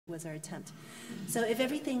was our attempt. So if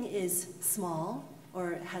everything is small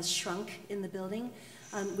or has shrunk in the building,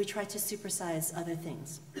 we try to supersize other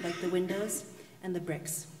things, like the windows and the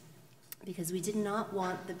bricks, because we did not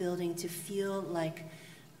want the building to feel like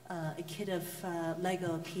a kit of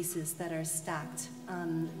Lego pieces that are stacked,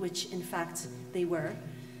 which in fact they were.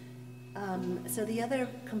 So the other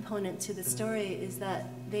component to the story is that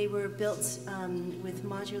they were built with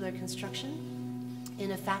modular construction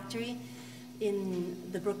in a factory in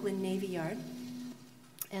the Brooklyn Navy Yard.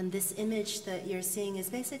 And this image that you're seeing is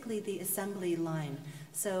basically the assembly line.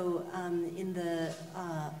 So in the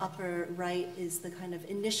upper right is the kind of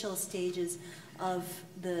initial stages of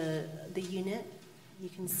the unit. You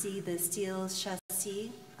can see the steel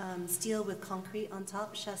chassis, steel with concrete on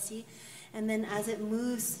top chassis. And then as it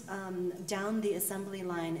moves down the assembly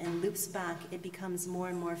line and loops back, it becomes more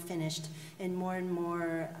and more finished, and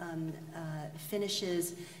more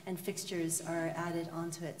finishes and fixtures are added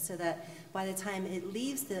onto it, so that by the time it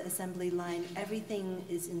leaves the assembly line, everything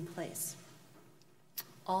is in place.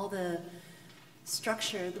 All the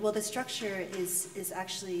structure, well, the structure is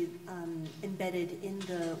actually embedded in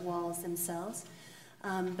the walls themselves.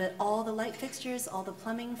 But all the light fixtures, all the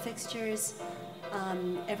plumbing fixtures,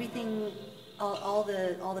 everything, all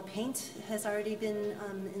the paint has already been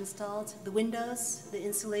installed. The windows, the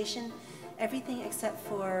insulation, everything except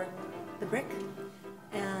for the brick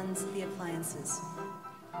and the appliances.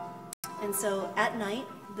 And so at night,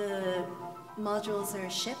 the modules are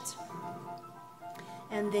shipped,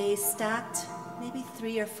 and they stacked maybe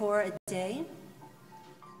 3 or 4 a day.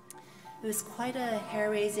 It was quite a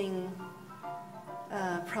hair-raising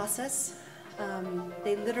process.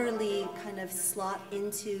 They literally kind of slot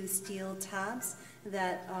into steel tabs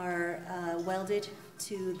that are welded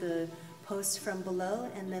to the post from below,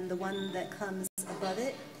 and then the one that comes above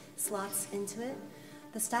it slots into it.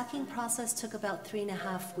 The stacking process took about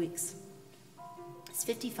 3.5 weeks. It's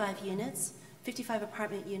 55 units, 55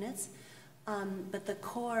 apartment units, but the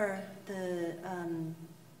core, the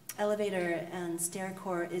elevator and stair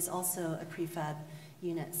core is also a prefab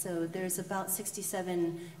unit. So there's about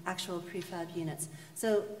 67 actual prefab units.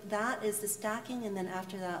 So that is the stacking, and then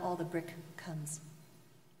after that, all the brick comes.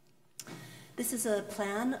 This is a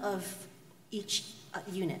plan of each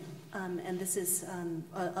unit, and this is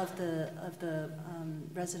of the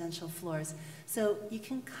residential floors. So you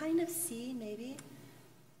can kind of see maybe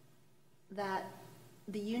that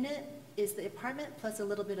the unit is the apartment plus a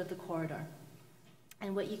little bit of the corridor.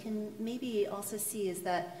 And what you can maybe also see is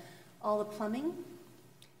that all the plumbing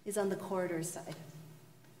is on the corridor side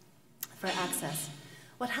for access.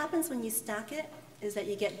 What happens when you stack it is that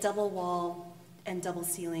you get double wall and double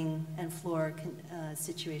ceiling and floor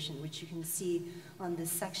situation, which you can see on this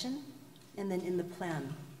section, and then in the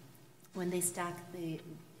plan. When they stack,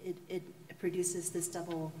 it produces this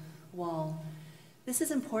double wall. This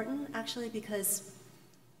is important, actually, because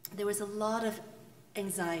there was a lot of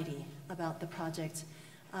anxiety about the project.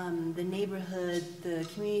 The neighborhood, the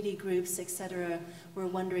community groups, etc., were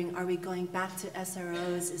wondering, are we going back to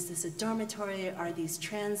SROs? Is this a dormitory? Are these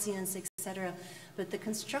transients, etc.? But the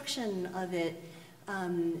construction of it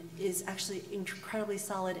is actually incredibly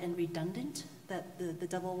solid and redundant, that the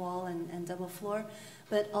double wall and double floor,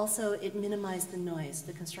 but also it minimized the noise,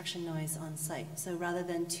 the construction noise on site. So rather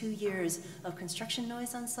than 2 years of construction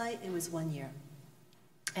noise on site, it was 1 year.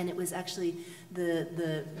 And it was actually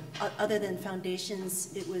other than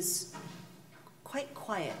foundations, it was quite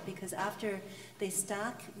quiet, because after they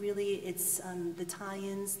stack, really it's the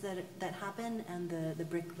tie-ins that happen and the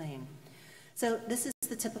brick laying. So this is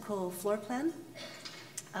the typical floor plan.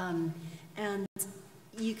 And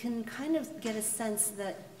you can kind of get a sense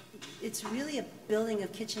that it's really a building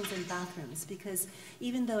of kitchens and bathrooms, because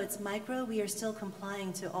even though it's micro, we are still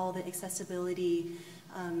complying to all the accessibility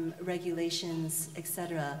regulations,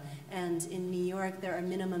 etc. And in New York, there are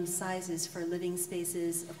minimum sizes for living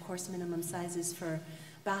spaces, of course, minimum sizes for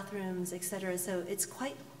bathrooms, etc. So it's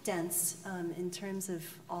quite dense in terms of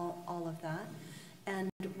all of that.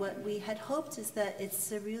 And what we had hoped is that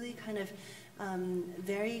it's a really kind of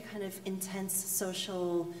very kind of intense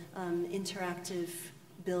social interactive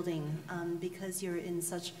building, because you're in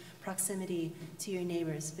such proximity to your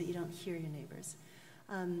neighbors, but you don't hear your neighbors.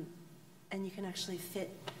 And you can actually fit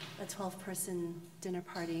a 12-person dinner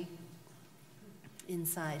party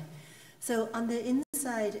inside. So on the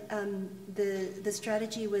inside, the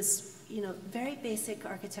strategy was, very basic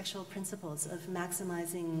architectural principles of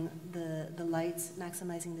maximizing the lights,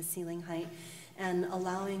 maximizing the ceiling height, and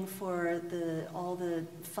allowing for all the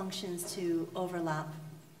functions to overlap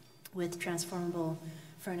with transformable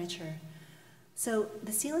furniture. So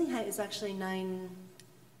the ceiling height is actually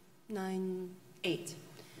 9.8.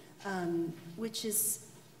 which is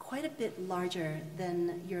quite a bit larger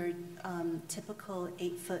than your typical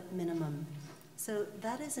 8-foot minimum. So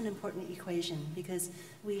that is an important equation because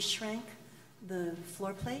we shrank the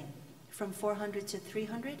floor plate from 400 to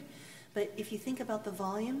 300. But if you think about the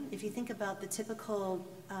volume, if you think about the typical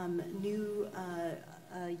new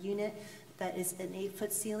unit that is an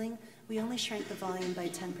 8-foot ceiling, we only shrank the volume by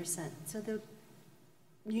 10%. So the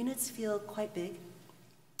units feel quite big.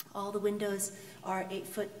 All the windows are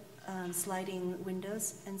 8-foot sliding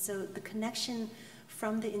windows, and so the connection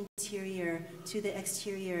from the interior to the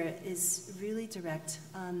exterior is really direct,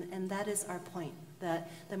 and that is our point, that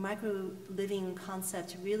the micro-living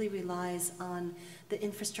concept really relies on the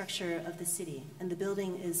infrastructure of the city, and the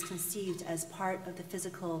building is conceived as part of the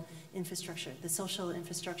physical infrastructure, the social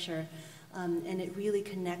infrastructure, and it really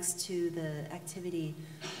connects to the activity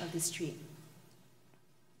of the street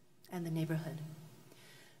and the neighborhood.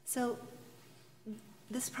 So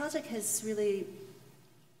this project has really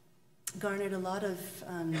garnered a lot of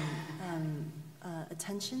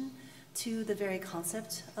attention to the very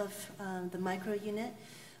concept of the micro unit.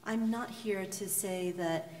 I'm not here to say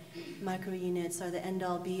that micro units are the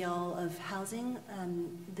end-all be-all of housing.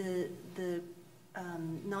 The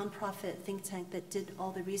nonprofit think tank that did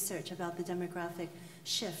all the research about the demographic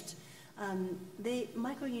shift,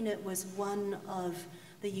 micro unit was one of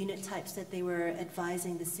the unit types that they were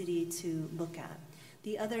advising the city to look at.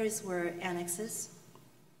 The others were annexes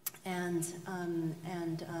and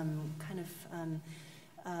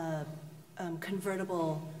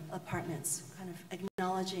convertible apartments, kind of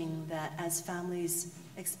acknowledging that as families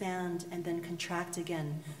expand and then contract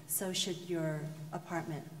again, so should your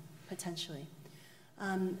apartment, potentially.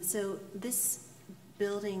 So this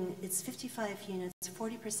building, it's 55 units,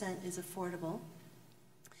 40% is affordable.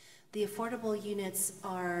 The affordable units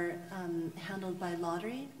are handled by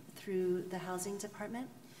lottery through the housing department.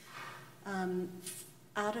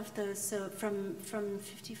 Out of those, so from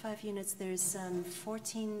 55 units, there's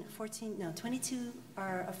 22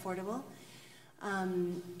 are affordable.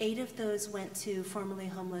 8 of those went to formerly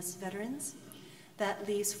homeless veterans. That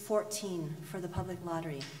leaves 14 for the public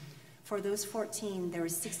lottery. For those 14, there were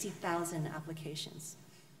 60,000 applications.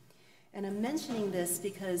 And I'm mentioning this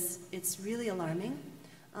because it's really alarming,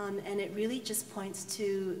 and it really just points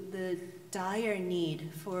to the dire need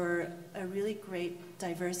for a really great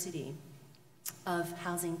diversity of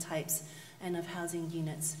housing types and of housing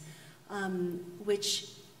units, which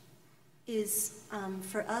is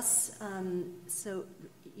for us,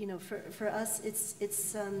 for us,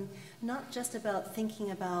 it's not just about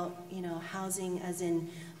thinking about, housing as in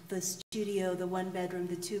the studio, the 1-bedroom,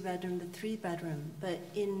 the 2-bedroom, the 3-bedroom, but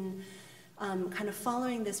in kind of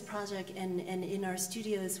following this project and in our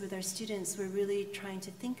studios with our students, we're really trying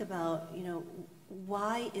to think about,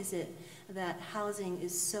 why is it that housing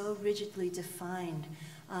is so rigidly defined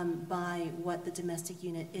by what the domestic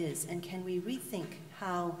unit is, and can we rethink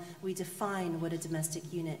how we define what a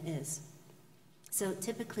domestic unit is? So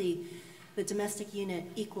typically, the domestic unit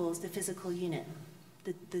equals the physical unit,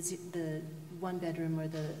 the 1-bedroom or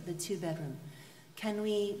the 2-bedroom. Can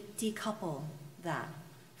we decouple that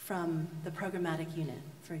from the programmatic unit,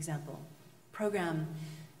 for example? Program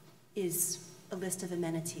is a list of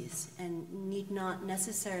amenities and need not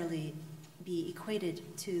necessarily be equated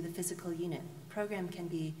to the physical unit. Program can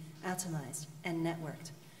be atomized and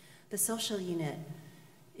networked. The social unit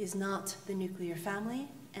is not the nuclear family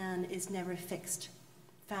and is never fixed.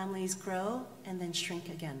 Families grow and then shrink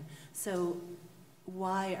again. So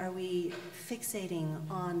why are we fixating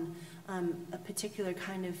on a particular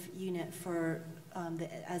kind of unit for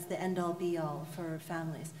as the end-all be-all for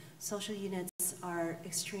families? Social units are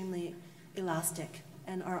extremely elastic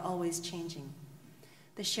and are always changing.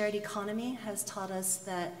 The shared economy has taught us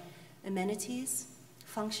that amenities,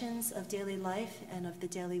 functions of daily life and of the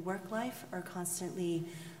daily work life are constantly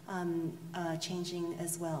changing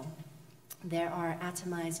as well. There are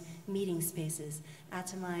atomized meeting spaces,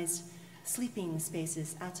 atomized sleeping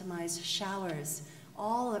spaces, atomized showers.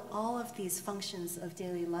 All of these functions of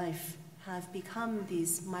daily life have become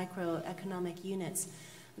these microeconomic units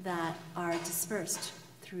that are dispersed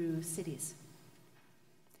through cities.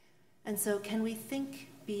 And so can we think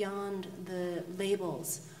beyond the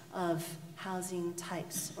labels of housing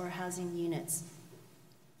types or housing units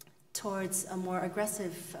towards a more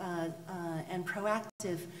aggressive and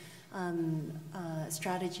proactive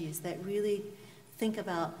strategies that really think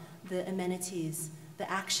about the amenities, the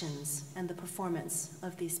actions, and the performance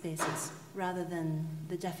of these spaces rather than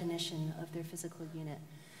the definition of their physical unit?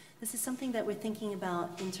 This is something that we're thinking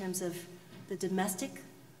about in terms of the domestic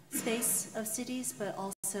space of cities, but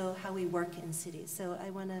also how we work in cities. So I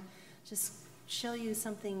want to just show you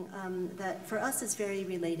something that for us is very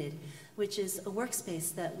related, which is a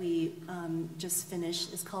workspace that we just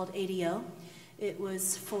finished. It's called ADO. It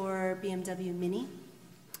was for BMW Mini,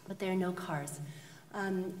 but there are no cars.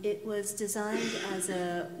 It was designed as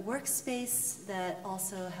a workspace that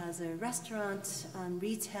also has a restaurant,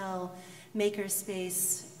 retail,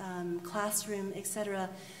 makerspace, classroom, etc.,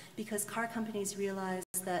 because car companies realize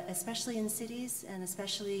that, especially in cities and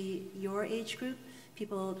especially your age group,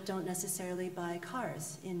 people don't necessarily buy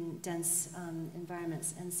cars in dense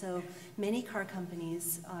environments. And so many car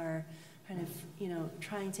companies are kind of,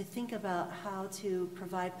 trying to think about how to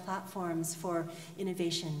provide platforms for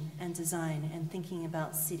innovation and design and thinking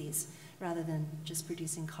about cities rather than just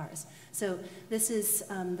producing cars. So this is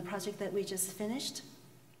the project that we just finished.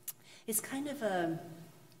 It's kind of a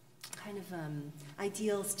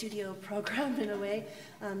ideal studio program in a way.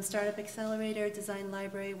 Startup accelerator, design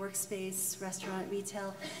library, workspace, restaurant,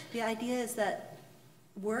 retail. The idea is that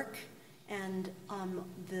work and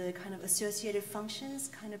the kind of associated functions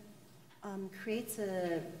kind of creates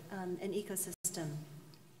an ecosystem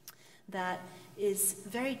that is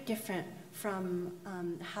very different from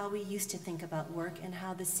how we used to think about work and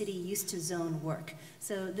how the city used to zone work.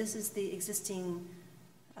 So this is the existing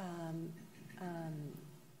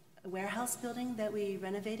warehouse building that we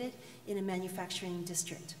renovated in a manufacturing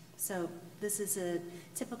district. So this is a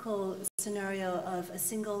typical scenario of a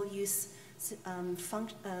single-use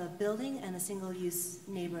building and a single-use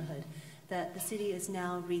neighborhood that the city is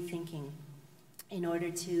now rethinking in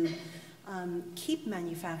order to keep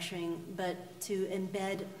manufacturing, but to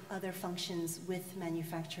embed other functions with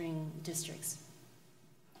manufacturing districts.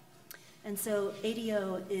 And so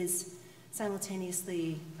ADO is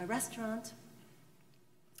simultaneously a restaurant,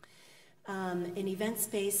 an event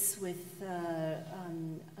space with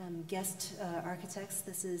guest architects.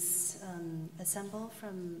 This is Assemble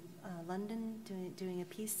from London doing a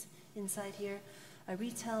piece inside here. A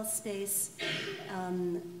retail space,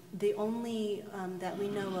 the only that we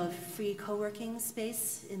know of free co-working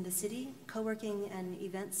space in the city, co-working and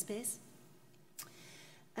event space.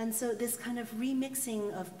 And so this kind of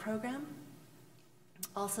remixing of program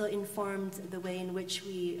also informed the way in which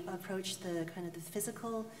we approached the kind of the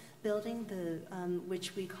physical building,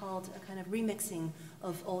 which we called a kind of remixing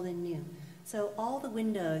of old and new. So all the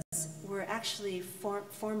windows were actually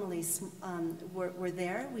formally were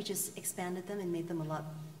there. We just expanded them and made them a lot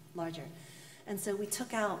larger. And so we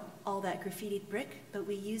took out all that graffitied brick, but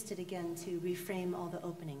we used it again to reframe all the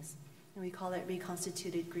openings. And we call it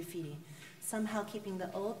reconstituted graffiti. Somehow keeping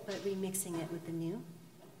the old, but remixing it with the new.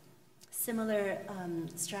 Similar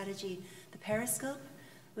strategy, the periscope,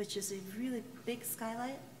 which is a really big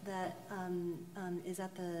skylight that is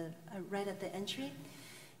at right at the entry.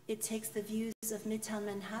 It takes the views of Midtown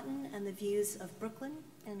Manhattan and the views of Brooklyn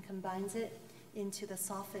and combines it into the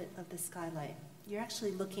soffit of the skylight. You're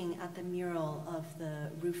actually looking at the mural of the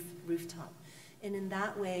rooftop. And in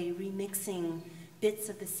that way, remixing bits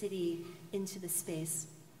of the city into the space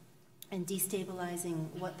and destabilizing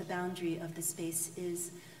what the boundary of the space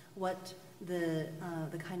is, what the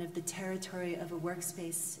kind of the territory of a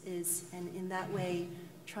workspace is, and in that way,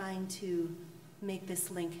 trying to make this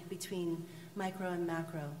link between micro and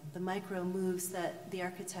macro, the micro moves that the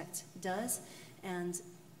architect does, and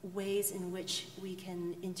ways in which we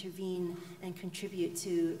can intervene and contribute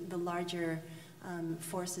to the larger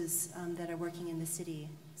forces that are working in the city,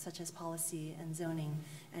 such as policy and zoning,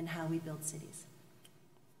 and how we build cities.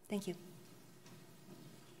 Thank you.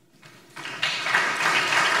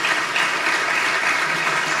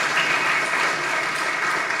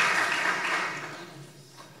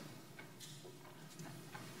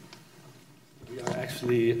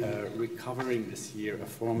 Recovering this year a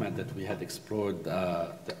format that we had explored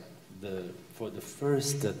for the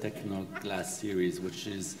first Tecnoglass series, which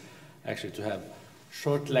is actually to have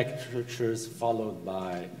short lectures followed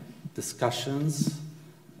by discussions,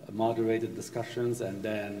 moderated discussions, and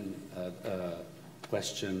then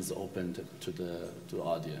questions open to the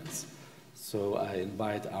audience. So I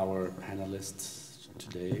invite our panelists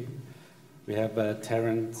today. We have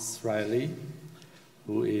Terence Riley,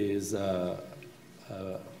 who is a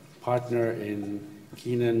partner in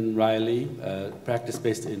Keenan Riley, practice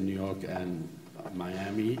based in New York and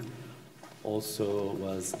Miami. Also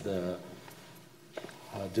was the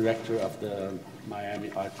director of the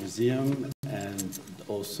Miami Art Museum and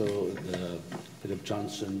also the Philip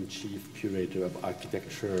Johnson Chief Curator of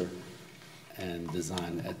Architecture and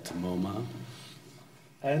Design at MoMA.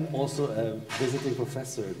 And also a visiting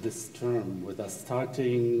professor this term with us,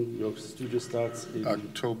 starting, your studio starts in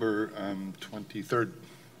October 23rd.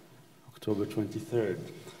 October 23rd.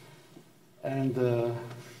 And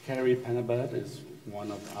Carrie Penabad is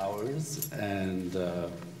one of ours, and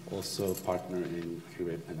also partner in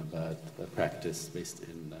Carrie Penabad practice based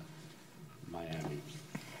in Miami.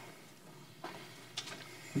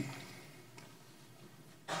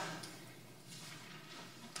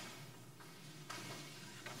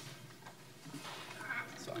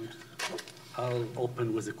 So I'll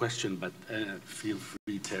open with a question, but feel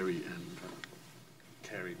free, Terry and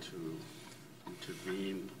Carrie, to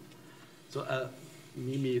intervene. So,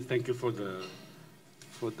 Mimi, thank you for the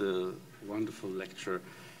wonderful lecture,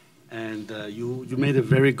 and you made a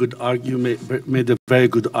very good made a very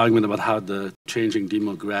good argument about how the changing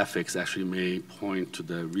demographics actually may point to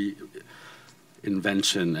the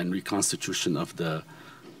reinvention and reconstitution of the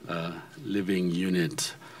living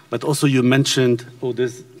unit. But also, you mentioned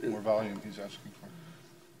there's more volume he's asking for.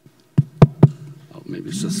 Oh, maybe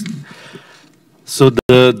it's just. So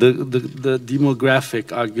the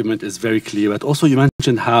demographic argument is very clear, but also you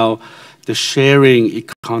mentioned how the sharing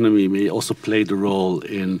economy may also play the role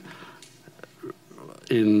in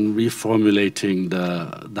reformulating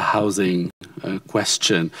the housing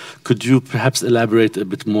question. Could you perhaps elaborate a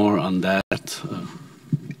bit more on that?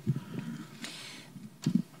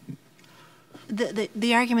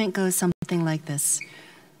 The argument goes something like this: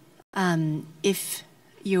 if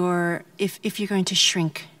you're going to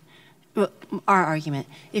shrink. Our argument,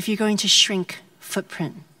 if you're going to shrink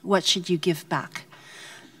footprint, what should you give back?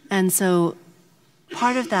 And so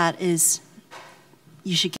part of that is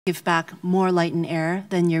you should give back more light and air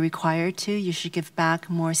than you're required to. You should give back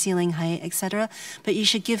more ceiling height, etc. But you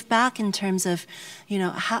should give back in terms of,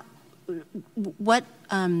 if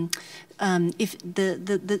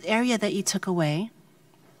the area that you took away,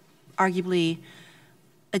 arguably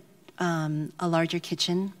a larger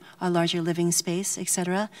kitchen, a larger living space,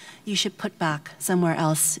 etc., you should put back somewhere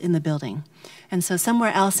else in the building. And so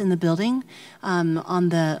somewhere else in the building, on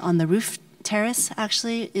the roof terrace,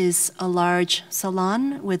 actually, is a large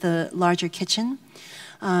salon with a larger kitchen.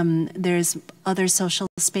 There's other social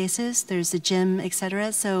spaces, there's a gym,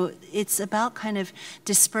 etc. So it's about kind of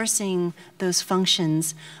dispersing those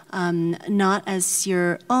functions, not as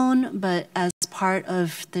your own, but as part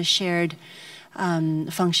of the shared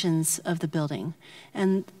functions of the building.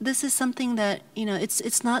 And this is something that,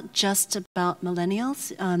 it's not just about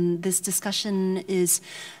millennials. This discussion is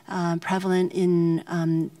prevalent in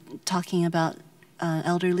talking about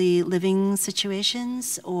elderly living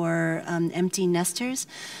situations or empty nesters,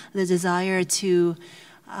 the desire to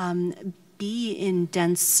be in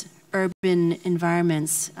dense urban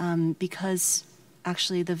environments because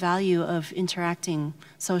actually the value of interacting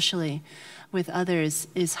socially with others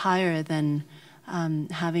is higher than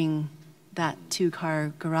having that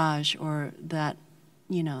two-car garage or that,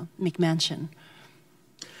 McMansion.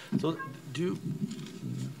 So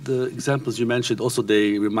the examples you mentioned, also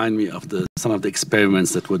they remind me of some of the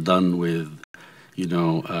experiments that were done with,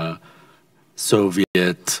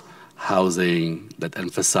 Soviet housing that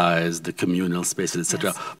emphasized the communal spaces,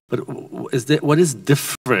 etc. Yes. But what is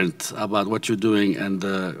different about what you're doing and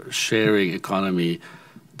the sharing economy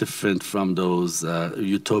different from those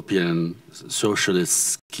utopian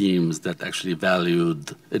socialist schemes that actually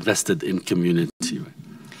invested in community? Right?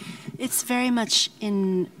 It's very much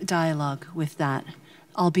in dialogue with that,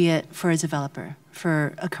 albeit for a developer,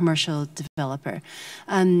 for a commercial developer.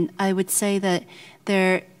 I would say that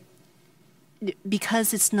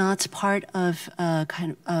because it's not part of a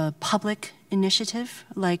kind of a public initiative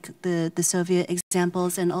like the Soviet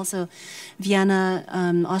examples, and also Vienna,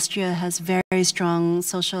 Austria has very strong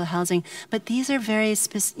social housing, but these are very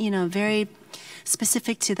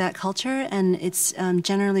specific to that culture, and it's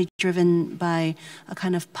generally driven by a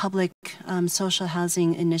kind of public social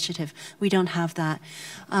housing initiative. We don't have that,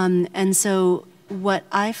 and so what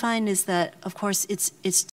I find is that, of course,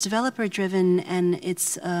 it's developer driven, and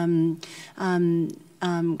it's kind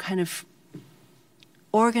of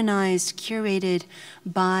organized, curated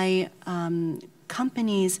by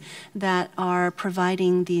companies that are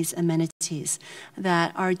providing these amenities,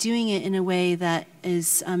 that are doing it in a way that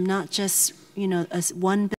is not just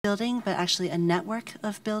one building, but actually a network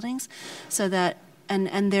of buildings, so that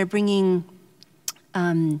and they're bringing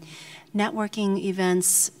networking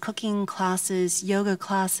events, cooking classes, yoga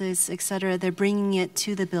classes, etc. They're bringing it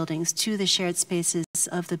to the buildings, to the shared spaces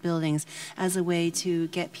of the buildings, as a way to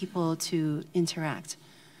get people to interact.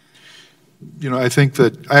 I think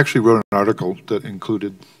that I actually wrote an article that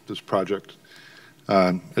included this project.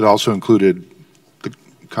 It also included the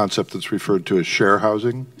concept that's referred to as share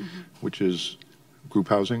housing, which is group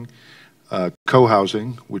housing,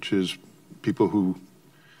 co-housing, which is people who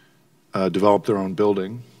develop their own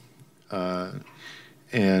building,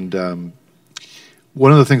 and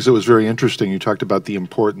one of the things that was very interesting, you talked about the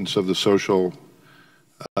importance of the social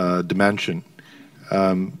dimension.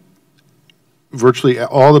 Virtually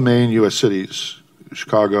all the main U.S. cities,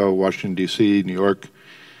 Chicago, Washington, D.C., New York,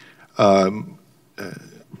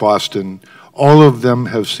 Boston, all of them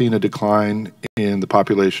have seen a decline in the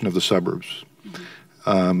population of the suburbs.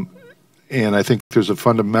 And I think there's a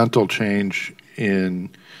fundamental change in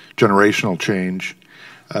generational change.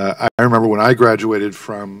 I remember when I graduated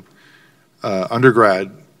from undergrad,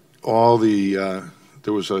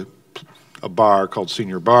 there was a bar called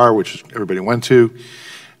Senior Bar, which everybody went to,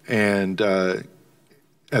 and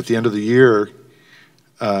at the end of the year,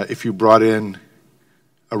 if you brought in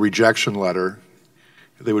a rejection letter,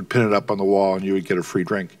 they would pin it up on the wall and you would get a free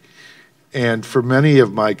drink. And for many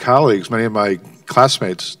of my colleagues, many of my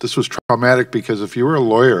classmates, this was traumatic because if you were a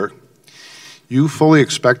lawyer, you fully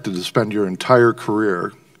expected to spend your entire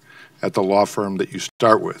career at the law firm that you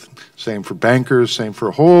start with. Same for bankers, same for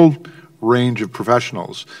a whole range of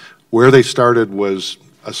professionals. Where they started was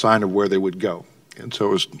a sign of where they would go. And so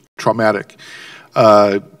it was traumatic.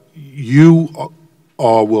 You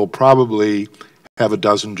all will probably have a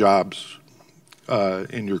dozen jobs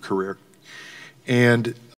in your career.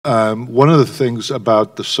 And one of the things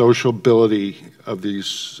about the sociability of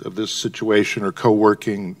this situation or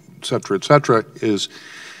co-working, et cetera, is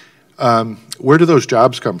where do those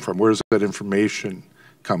jobs come from? Where does that information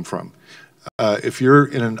come from? If you're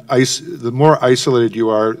in the more isolated you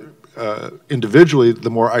are individually, the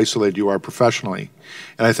more isolated you are professionally.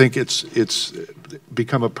 And I think it's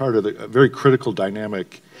become a part of a very critical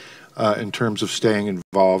dynamic in terms of staying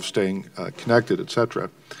involved, staying connected, et cetera.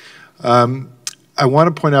 I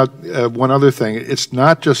want to point out one other thing. It's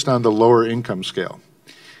not just on the lower income scale.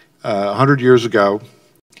 100 years ago,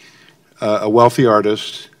 a wealthy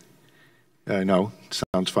artist, I know, it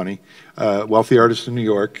sounds funny, a wealthy artist in New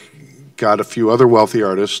York got a few other wealthy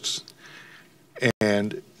artists,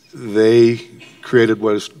 and they created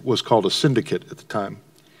what was called a syndicate at the time.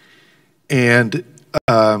 And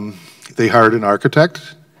they hired an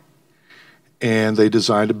architect, and they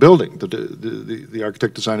designed a building. The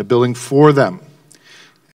architect designed a building for them.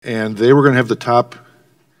 And they were going to have the top,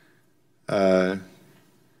 they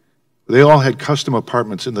all had custom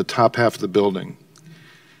apartments in the top half of the building.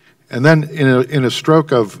 And then in a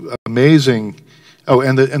stroke of amazing,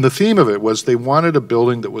 and the theme of it was they wanted a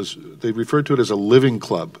building that was, they referred to it as a living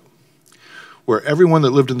club, where everyone that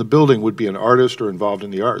lived in the building would be an artist or involved in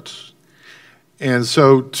the arts. And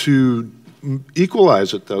so to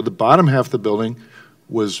equalize it, though, the bottom half of the building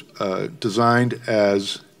was designed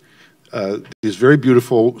as these very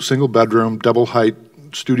beautiful single-bedroom, double-height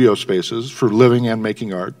studio spaces for living and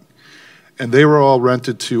making art. And they were all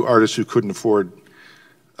rented to artists who couldn't afford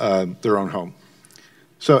their own home.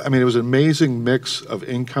 So, I mean, it was an amazing mix of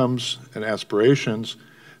incomes and aspirations,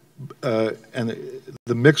 and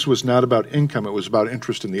the mix was not about income, it was about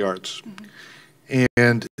interest in the arts. Mm-hmm.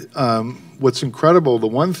 And what's incredible, the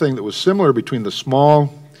one thing that was similar between the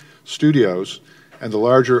small studios and the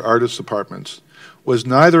larger artists' apartments was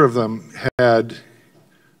neither of them had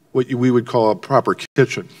what we would call a proper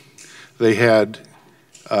kitchen. They had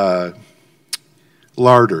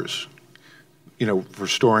larders, you know, for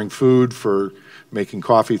storing food, for making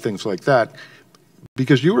coffee, things like that,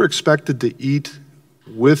 because you were expected to eat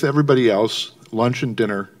with everybody else, lunch and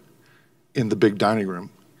dinner, in the big dining room.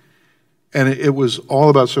 And it was all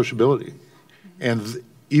about sociability. And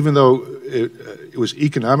even though it was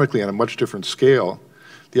economically on a much different scale,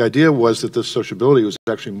 the idea was that this sociability was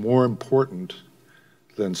actually more important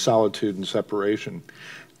than solitude and separation.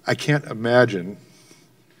 I can't imagine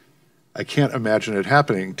it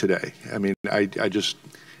happening today. I mean, I just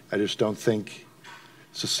don't think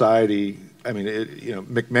society, I mean, you know,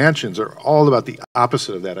 McMansions are all about the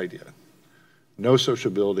opposite of that idea. No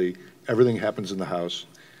sociability, everything happens in the house,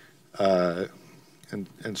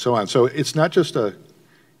 and so on. So it's not just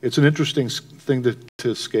it's an interesting thing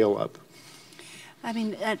to scale up. I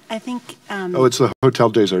mean, I think... oh, it's the Hotel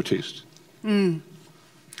des Artistes. Mm.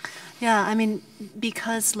 Yeah, I mean,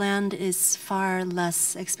 because land is far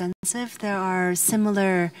less expensive, there are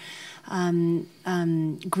similar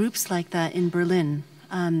groups like that in Berlin.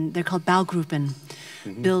 They're called Baugruppen,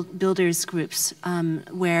 mm-hmm. builders groups,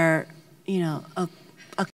 where, you know, a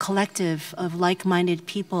collective of like-minded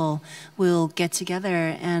people will get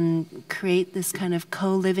together and create this kind of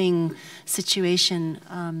co-living situation.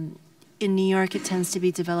 In New York, it tends to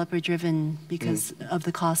be developer-driven because of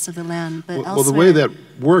the cost of the land. But well, the way that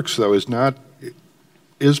works, though, is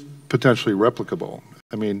potentially replicable.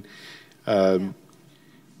 I mean,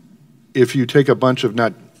 if you take a bunch of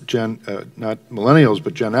not millennials,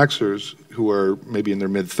 but Gen Xers who are maybe in their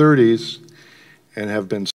mid-30s, and have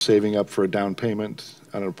been saving up for a down payment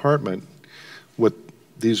on an apartment, what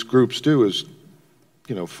these groups do is,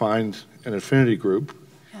 you know, find an affinity group.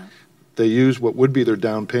 Yeah. They use what would be their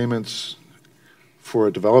down payments for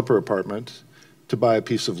a developer apartment to buy a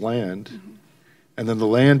piece of land, and then the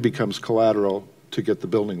land becomes collateral to get the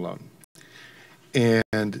building loan.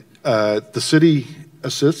 And the city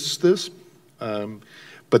assists this,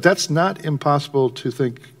 but that's not impossible to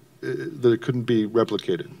think that it couldn't be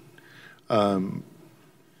replicated.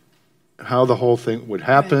 How the whole thing would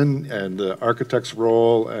happen, right, and the architect's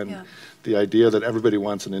role, and the idea that everybody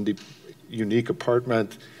wants an unique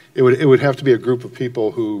apartment, it would have to be a group of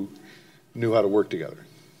people who knew how to work together.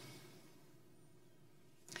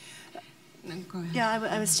 Go ahead. Yeah,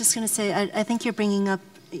 I was just going to say, I think you're bringing up,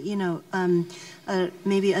 you know,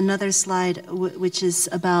 maybe another slide which is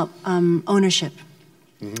about ownership.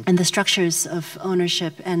 Mm-hmm. And the structures of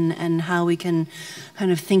ownership, and how we can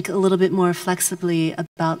kind of think a little bit more flexibly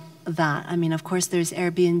about that. I mean, of course, there's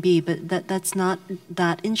Airbnb, but that's not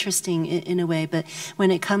that interesting in a way. But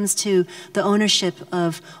when it comes to the ownership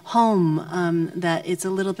of home, that it's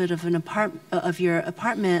a little bit of your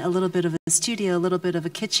apartment, a little bit of a studio, a little bit of a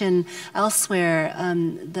kitchen elsewhere,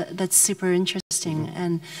 that's super interesting.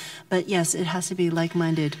 Mm-hmm. But yes, it has to be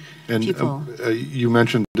like-minded people. You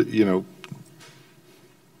mentioned, you know,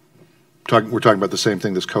 we're talking about the same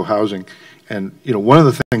thing, this co-housing, and you know, one of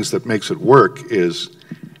the things that makes it work is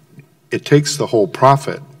it takes the whole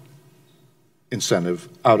profit incentive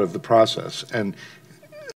out of the process. And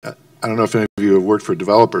I don't know if any of you have worked for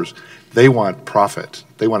developers, they want profit.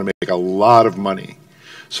 They want to make a lot of money.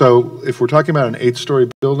 So if we're talking about an 8-story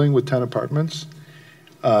building with 10 apartments,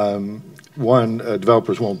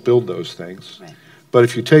 developers won't build those things. Right. But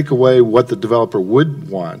if you take away what the developer would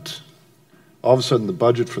want, all of a sudden the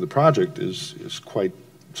budget for the project is quite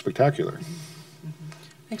spectacular.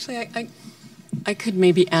 Actually, I could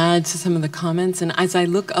maybe add to some of the comments, and as I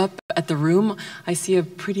look up at the room, I see a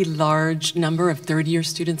pretty large number of third-year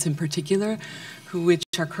students in particular, which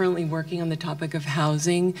are currently working on the topic of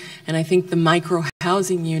housing, and I think the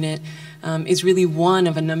micro-housing unit is really one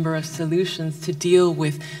of a number of solutions to deal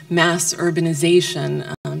with mass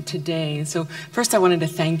urbanization today. So first I wanted to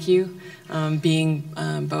thank you. Being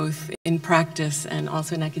both in practice and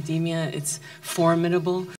also in academia, it's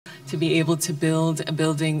formidable to be able to build a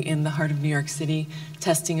building in the heart of New York City,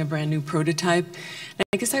 testing a brand new prototype. And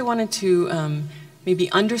I guess I wanted to maybe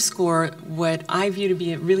underscore what I view to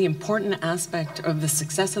be a really important aspect of the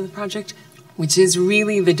success of the project, which is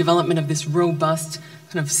really the development of this robust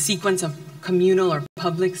kind of sequence of communal or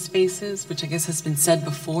public spaces, which I guess has been said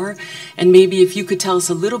before. And maybe if you could tell us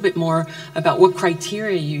a little bit more about what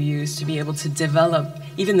criteria you use to be able to develop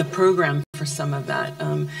even the program for some of that.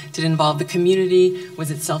 Did it involve the community? Was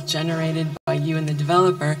it self-generated by you and the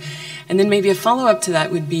developer? And then maybe a follow-up to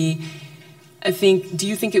that would be, do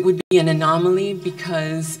you think it would be an anomaly?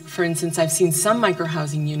 Because, for instance, I've seen some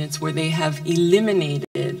micro-housing units where they have eliminated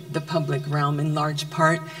the public realm in large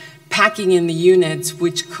part, packing in the units,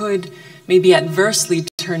 which could maybe adversely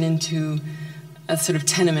turn into a sort of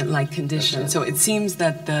tenement-like condition. So it seems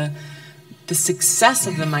that the success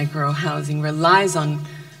of the micro-housing relies on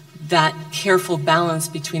that careful balance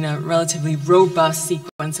between a relatively robust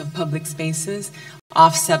sequence of public spaces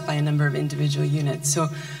offset by a number of individual units. So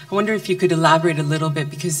I wonder if you could elaborate a little bit,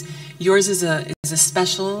 because yours is a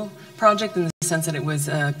special project in the sense that it was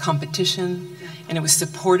a competition and it was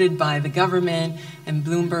supported by the government and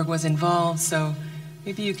Bloomberg was involved. So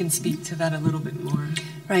maybe you can speak to that a little bit more.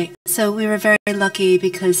 Right. So we were very lucky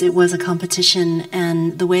because it was a competition,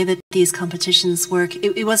 and the way that these competitions work,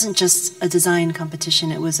 it wasn't just a design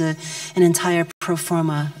competition, it was an entire pro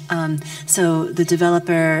forma. So the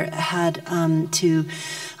developer had to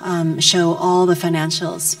show all the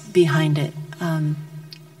financials behind it.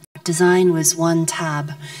 Design was one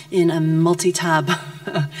tab in a multi-tab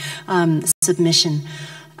submission.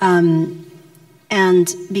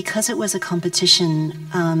 And because it was a competition,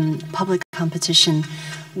 public competition,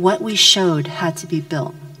 what we showed had to be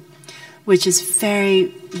built, which is very,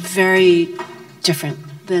 very different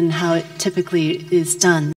than how it typically is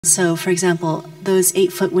done. So, for example, those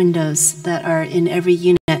 8-foot windows that are in every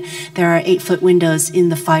unit, there are 8-foot windows in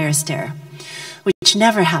the fire stair, which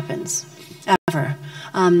never happens, ever.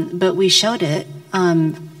 But we showed it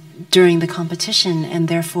during the competition, and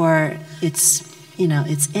therefore it's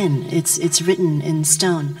it's written in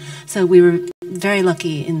stone. So we were very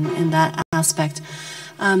lucky in that aspect.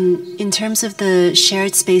 In terms of the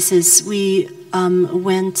shared spaces, we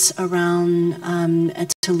went around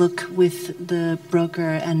to look with the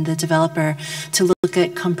broker and the developer to look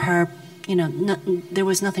at there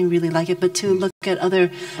was nothing really like it, but to look at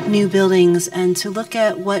other new buildings and to look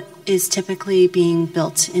at what is typically being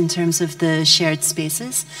built in terms of the shared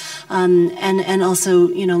spaces, and also,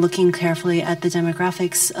 looking carefully at the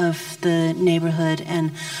demographics of the neighborhood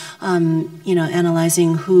and,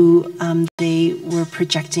 analyzing who they were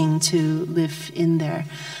projecting to live in there.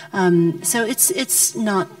 So it's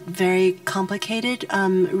not very complicated.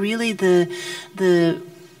 Really, the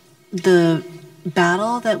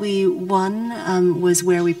battle that we won was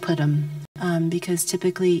where we put them. Because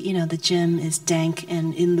typically, the gym is dank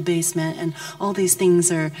and in the basement, and all these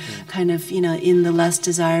things are kind of, in the less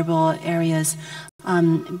desirable areas.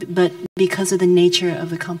 But because of the nature of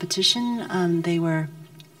the competition, they were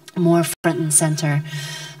more front and center.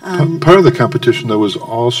 Part of the competition, though, was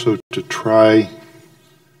also to try,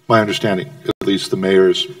 my understanding, at least the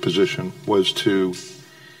mayor's position, was to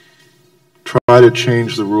try to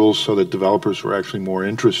change the rules so that developers were actually more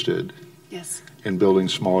interested in building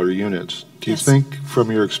smaller units. Do you think, from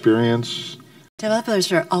your experience...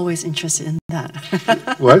 Developers are always interested in that.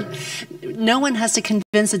 What? No one has to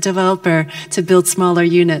convince a developer to build smaller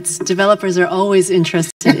units. Developers are always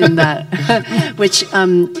interested in that, which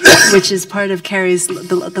is part of Carrie's,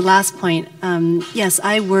 the last point. Yes,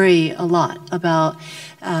 I worry a lot about,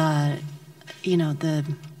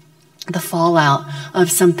 the fallout of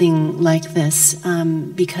something like this,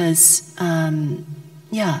 because,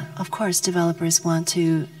 of course, developers want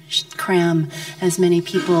to cram as many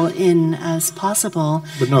people in as possible.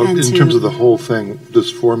 But no, in terms of the whole thing,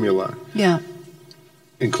 this formula,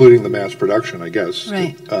 including the mass production, I guess.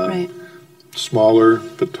 Right. Smaller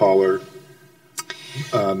but taller,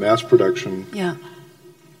 mass production.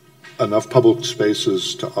 Enough public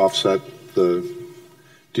spaces to offset the.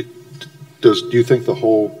 Do you think the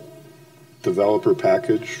whole developer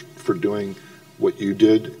package for doing what you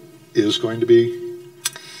did is going to be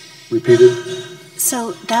repeated?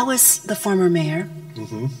 So that was the former mayor.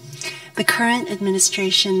 The current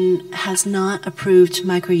administration has not approved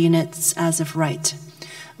microunits as of right,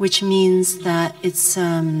 which means that it's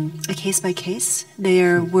a case by case. They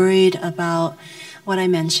are worried about what I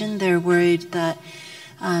mentioned. They're worried that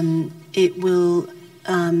it will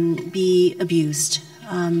be abused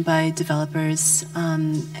by developers,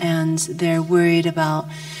 and they're worried about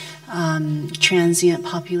transient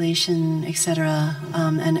population, etc.,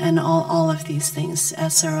 and all of these things,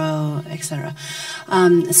 SRO, etc.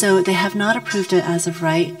 So they have not approved it as of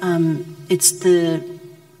right. It's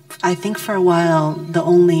I think for a while, the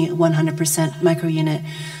only 100% microunit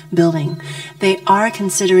building. They are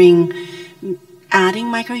considering adding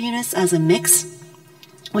microunits as a mix,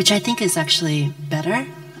 which I think is actually better.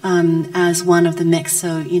 As one of the mix,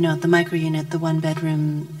 so the microunit, the one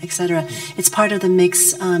bedroom, etc. It's part of the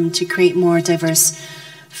mix to create more diverse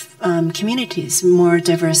communities, more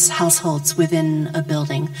diverse households within a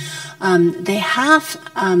building. They have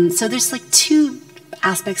so there's like two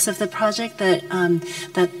aspects of the project that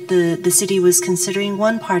the city was considering.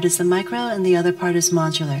 One part is the micro, and the other part is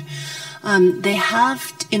modular. They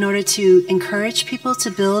have, in order to encourage people to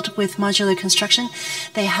build with modular construction,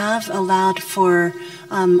 they have allowed for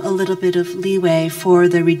a little bit of leeway for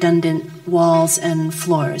the redundant walls and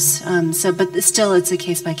floors. But still, it's a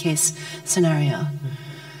case-by-case scenario.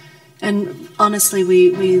 And honestly,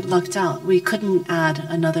 we lucked out. We couldn't add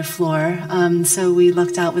another floor, so we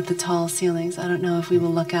lucked out with the tall ceilings. I don't know if we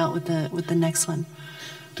will luck out with the next one.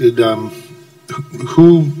 Did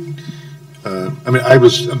who? I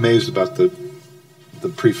was amazed about the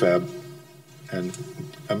prefab, and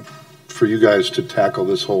for you guys to tackle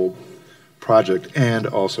this whole project and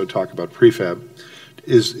also talk about prefab.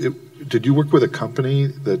 Did you work with a company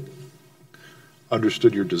that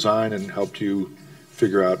understood your design and helped you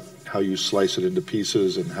figure out how you slice it into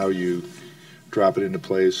pieces and how you drop it into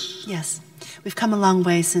place? Yes. We've come a long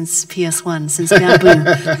way since PS1, since Bamboo.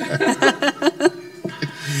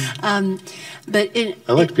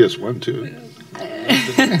 I liked PS1 too.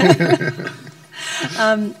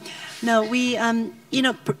 No, we,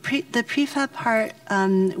 the prefab part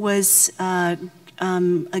was a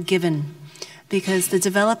given, because the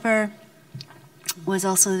developer was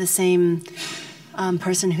also the same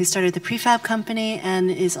person who started the prefab company and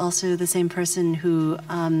is also the same person who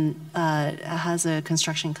has a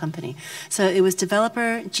construction company. So it was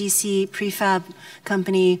developer, GC, prefab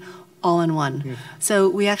company, all in one. Yeah. So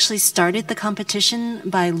we actually started the competition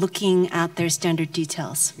by looking at their standard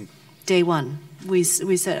details. Day one, we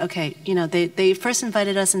said, okay, they first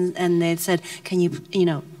invited us and they said, can you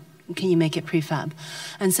make it prefab?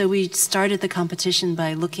 And so we started the competition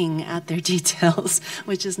by looking at their details,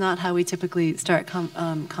 which is not how we typically start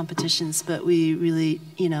competitions, but we really,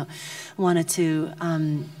 wanted to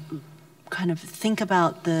kind of think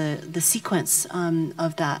about the sequence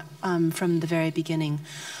of that from the very beginning.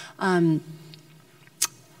 What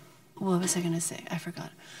was I going to say? I forgot.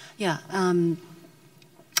 Yeah,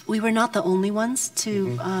 we were not the only ones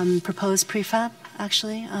to propose prefab.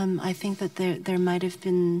 Actually, I think that there might have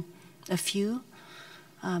been a few,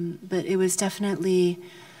 but it was definitely.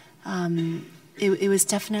 It was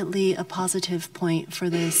definitely a positive point for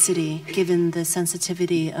the city, given the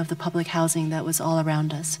sensitivity of the public housing that was all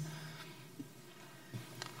around us.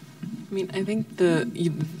 I mean, I think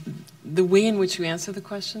the way in which you answer the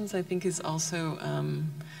questions, I think, is also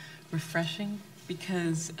refreshing,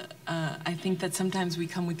 because I think that sometimes we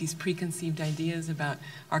come with these preconceived ideas about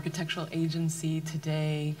architectural agency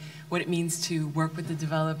today, what it means to work with the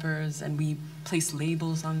developers, and we place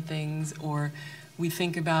labels on things, or we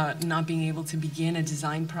think about not being able to begin a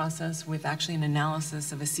design process with actually an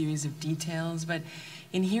analysis of a series of details. But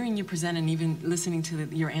in hearing you present and even listening to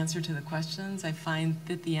your answer to the questions, I find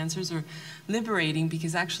that the answers are liberating,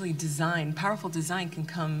 because actually design, powerful design, can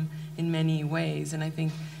come in many ways. And I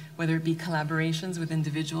think whether it be collaborations with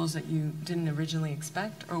individuals that you didn't originally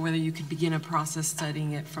expect, or whether you could begin a process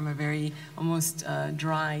studying it from a very almost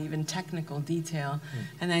dry, even technical detail,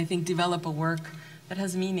 and I think develop a work that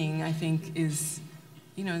has meaning, I think is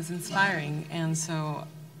inspiring. And so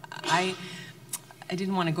I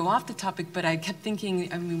didn't want to go off the topic, but I kept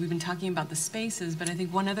thinking, I mean, we've been talking about the spaces, but I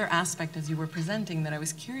think one other aspect as you were presenting that I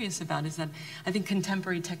was curious about is that I think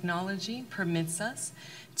contemporary technology permits us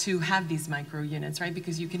to have these micro units, right?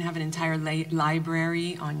 Because you can have an entire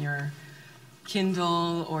library on your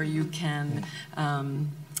Kindle, or you can,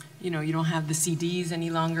 you don't have the CDs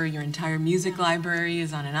any longer. Your entire music library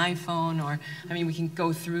is on an iPhone, or, I mean, we can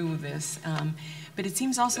go through this. But it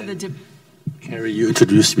seems also that... Carrie, you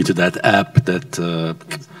introduced me to that app that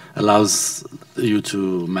allows you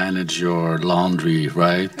to manage your laundry,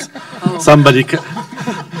 right? Oh. Somebody can...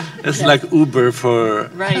 It's like Uber for...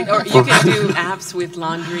 Right, or you can do apps with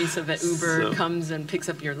laundry so that Uber comes and picks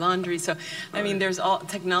up your laundry. So, I mean,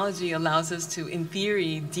 technology allows us to, in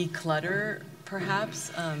theory, declutter,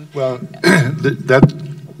 perhaps. Well,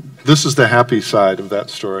 this is the happy side of that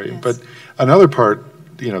story. Yes. But another part,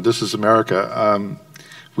 this is America.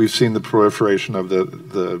 We've seen the proliferation of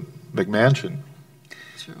the McMansion.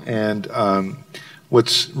 True. And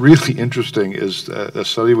what's really interesting is a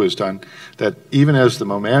study was done that even as the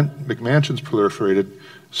McMansions proliferated,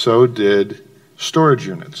 so did storage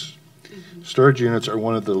units. Mm-hmm. Storage units are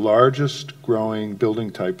one of the largest growing building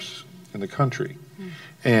types in the country.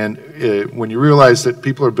 And when you realize that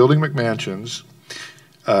people are building McMansions,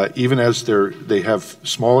 even as they have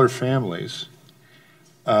smaller families,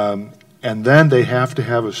 and then they have to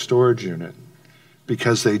have a storage unit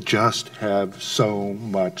because they just have so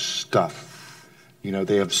much stuff.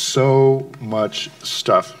 They have so much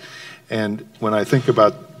stuff. And when I think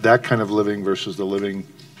about that kind of living versus the living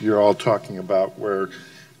you're all talking about, where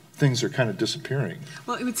things are kind of disappearing.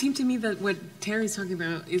 Well, it would seem to me that what Terry's talking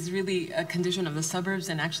about is really a condition of the suburbs,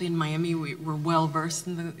 and actually in Miami we're well versed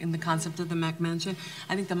in the concept of the McMansion.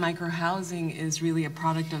 I think the micro-housing is really a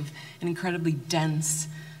product of an incredibly dense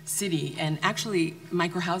city, and actually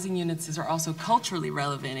micro-housing units are also culturally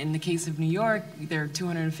relevant. In the case of New York, they're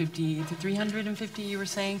 250 to 350, you were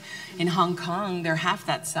saying. In Hong Kong, they're half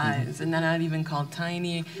that size, and they're not even called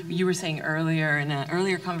tiny. You were saying earlier, in an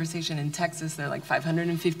earlier conversation, in Texas, they're like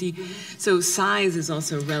 550. So size is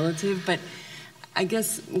also relative, but I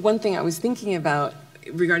guess one thing I was thinking about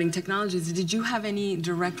regarding technologies, did you have any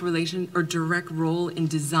direct relation or direct role in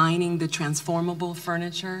designing the transformable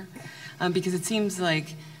furniture? Because it seems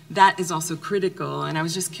like that is also critical, and I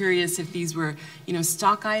was just curious if these were,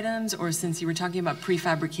 stock items, or since you were talking about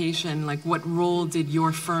prefabrication, like what role did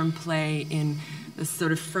your firm play in the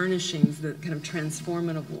sort of furnishings, the kind of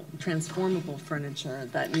transformable furniture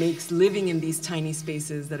that makes living in these tiny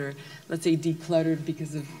spaces that are, let's say, decluttered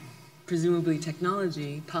because of presumably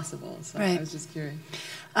technology possible? So right. I was just curious.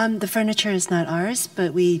 The furniture is not ours,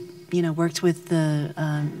 but we, worked with the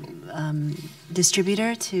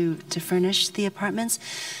distributor to furnish the apartments.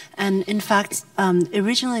 And in fact,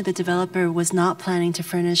 originally the developer was not planning to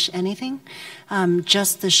furnish anything,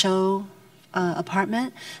 just the show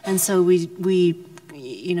apartment. And so we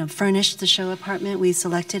furnished the show apartment. We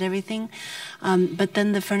selected everything. But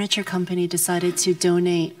then the furniture company decided to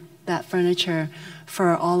donate that furniture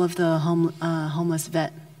for all of the homeless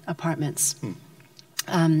vet apartments,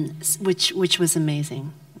 which was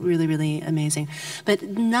amazing. Really, really amazing. But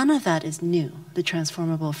none of that is new, the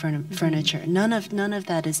transformable furniture. None of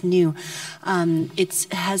that is new.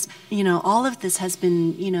 All of this has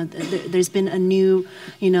been, there's been a new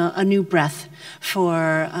breath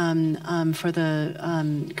for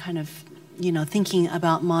the kind of you know, thinking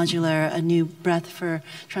about modular, a new breadth for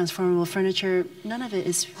transformable furniture, none of it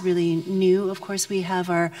is really new. Of course, we have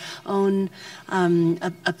our own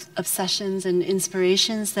obsessions and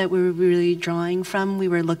inspirations that we're really drawing from. We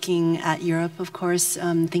were looking at Europe, of course,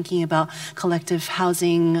 thinking about collective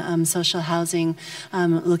housing, social housing,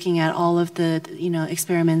 looking at all of the, you know,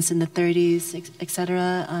 experiments in the 30s, et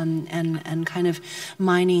cetera, and kind of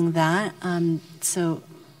mining that. So,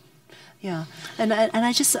 yeah, and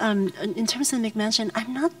I just in terms of McMansion,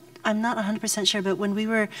 I'm not 100% sure, but when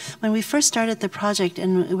we first started the project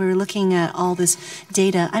and we were looking at all this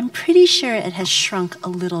data, I'm pretty sure it has shrunk a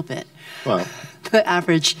little bit. Wow. The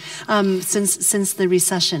average since the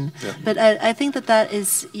recession. Yeah. But I think that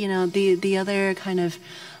is, you know, the other kind of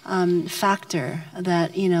factor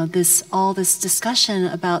that, you know, all this discussion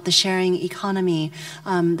about the sharing economy,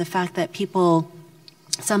 the fact that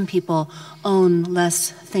some people own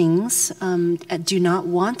less things, do not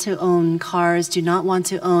want to own cars, do not want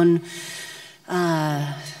to own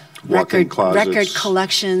record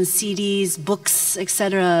collections, CDs, books,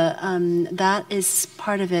 etc. That is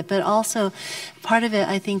part of it. But also part of it,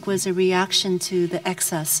 I think, was a reaction to the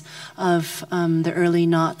excess of the early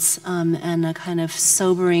noughts and a kind of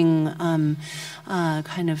sobering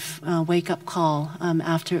kind of wake-up call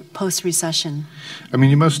after post-recession. I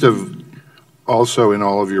mean, you must have also in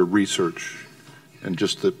all of your research and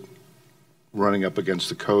just the running up against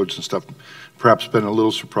the codes and stuff, perhaps been a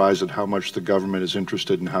little surprised at how much the government is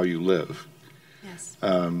interested in how you live. Yes.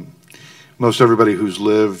 Most everybody who's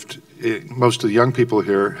lived, most of the young people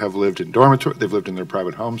here have lived in dormitories, they've lived in their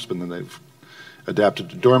private homes, but then they've adapted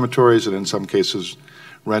to dormitories and in some cases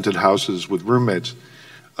rented houses with roommates.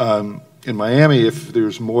 In Miami, if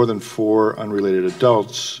there's more than 4 unrelated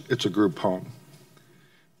adults, it's a group home.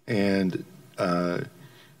 And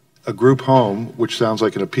a group home, which sounds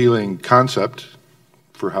like an appealing concept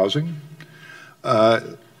for housing,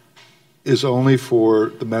 is only for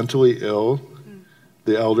the mentally ill,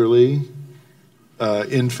 the elderly,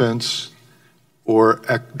 infants, or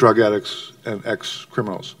drug addicts and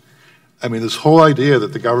ex-criminals. I mean, this whole idea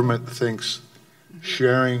that the government thinks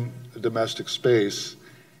sharing a domestic space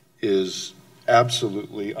is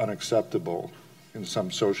absolutely unacceptable in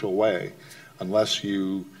some social way, unless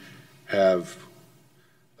you have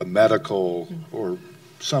a medical or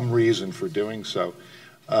some reason for doing so.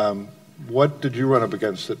 What did you run up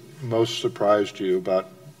against that most surprised you about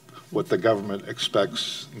what the government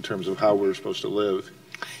expects in terms of how we're supposed to live?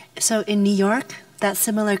 So in New York, that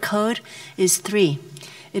similar code is 3.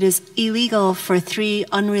 It is illegal for 3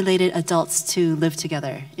 unrelated adults to live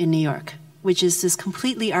together in New York, which is this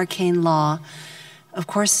completely arcane law. Of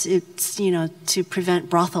course, it's, you know, to prevent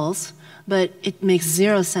brothels, but it makes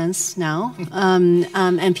 0 sense now,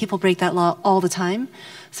 and people break that law all the time.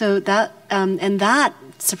 So that, and that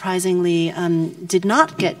surprisingly did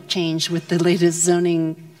not get changed with the latest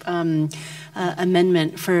zoning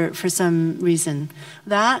amendment for some reason.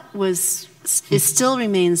 That was, it still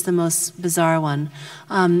remains the most bizarre one.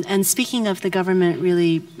 And speaking of the government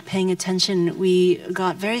really paying attention, we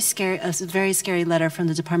got a very scary letter from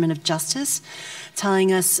the Department of Justice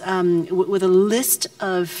telling us with a list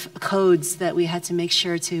of codes that we had to make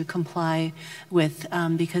sure to comply with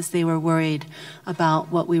because they were worried about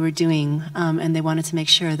what we were doing and they wanted to make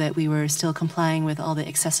sure that we were still complying with all the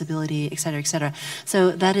accessibility, et cetera, et cetera.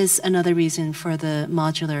 So that is another reason for the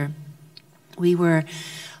modular. We were,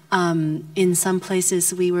 in some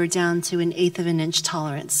places, we were down to 1/8 of an inch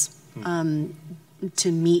tolerance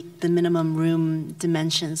to meet the minimum room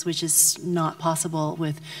dimensions, which is not possible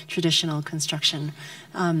with traditional construction.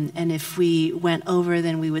 And if we went over,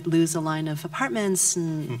 then we would lose a line of apartments,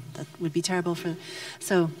 and that would be terrible for.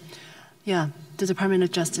 So, yeah, the Department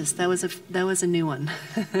of Justice. That was a new one.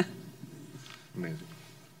 Amazing.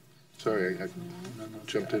 Sorry, I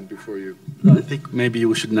jumped in before you. No, I think maybe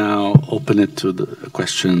we should now open it to the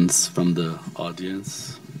questions from the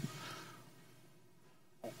audience.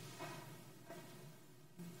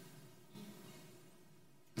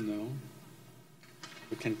 No?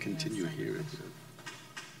 We can continue here.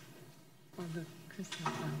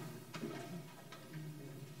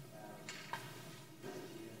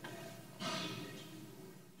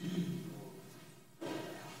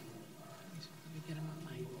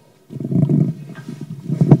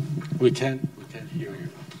 We can hear you.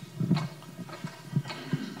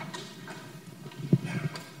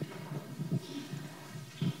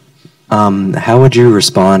 How would you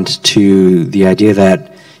respond to the idea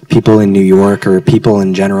that people in New York or people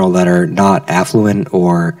in general that are not affluent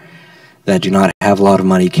or that do not have a lot of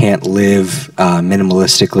money can't live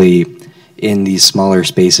minimalistically in these smaller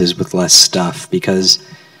spaces with less stuff because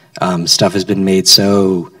stuff has been made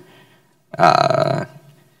so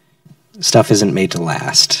stuff isn't made to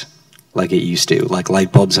last like it used to. Like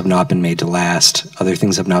light bulbs have not been made to last, other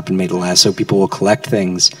things have not been made to last, so people will collect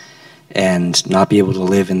things and not be able to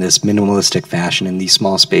live in this minimalistic fashion in these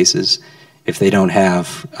small spaces if they don't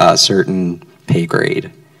have a certain pay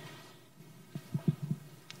grade.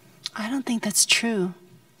 I don't think that's true.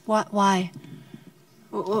 Why?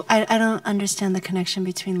 I don't understand the connection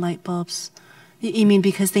between light bulbs. You mean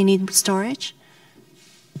because they need storage?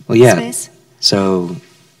 Well, yeah. Space? So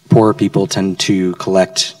poor people tend to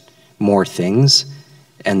collect more things,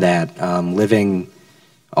 and that living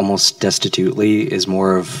almost destitutely is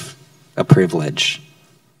more of a privilege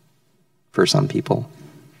for some people.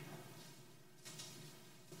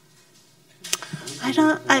 I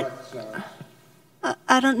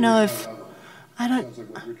don't know if I don't. Sounds like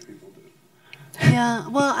what rich people do. Yeah.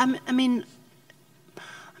 Well, I mean,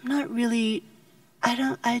 I'm not really.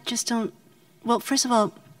 I just don't. Well, first of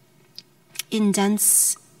all, in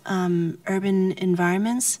dense urban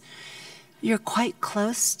environments, you're quite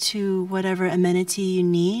close to whatever amenity you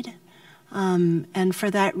need, and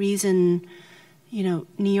for that reason, you know,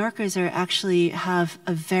 New Yorkers are actually have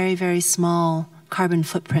a very, very small carbon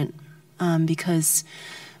footprint because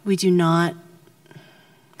we do not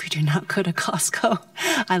go to Costco.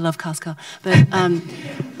 I love Costco, but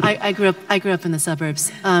I grew up in the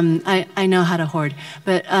suburbs. I know how to hoard,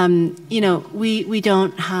 but you know, we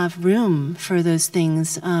don't have room for those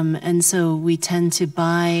things, and so we tend to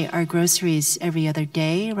buy our groceries every other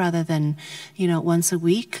day rather than, you know, once a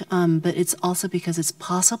week. But it's also because it's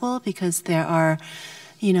possible, because there are,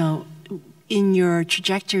 you know, in your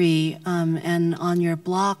trajectory and on your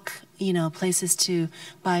block, you know, places to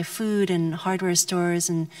buy food and hardware stores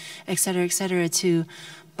and et cetera, to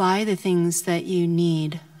buy the things that you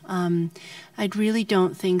need. I really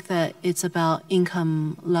don't think that it's about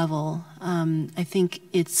income level. I think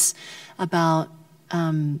it's about,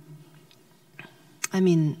 I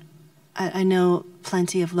mean, I know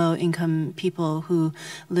plenty of low-income people who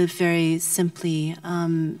live very simply,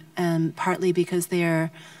 and partly because they are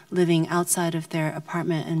living outside of their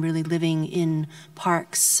apartment and really living in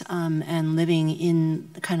parks and living in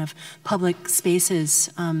the kind of public spaces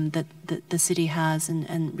that the city has,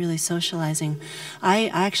 and really socializing. I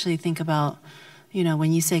actually think about, you know,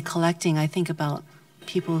 when you say collecting, I think about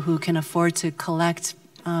people who can afford to collect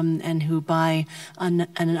and who buy an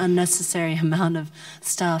unnecessary amount of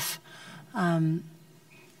stuff.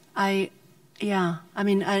 I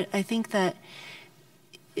think that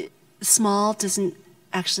small doesn't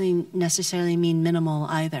actually necessarily mean minimal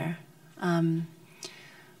either.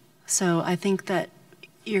 So I think that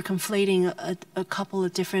you're conflating a couple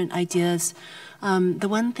of different ideas. The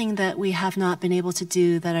one thing that we have not been able to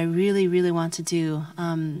do that I really, really want to do,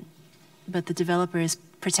 but the developer is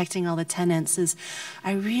protecting all the tenants, is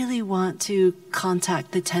I really want to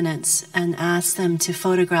contact the tenants and ask them to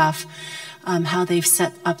photograph how they've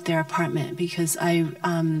set up their apartment, because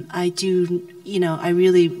I do, you know, I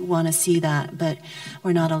really want to see that, but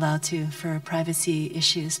we're not allowed to for privacy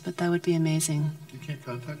issues, but that would be amazing. You can't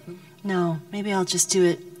contact them? No, maybe I'll just do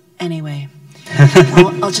it anyway.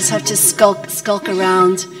 I'll just have to skulk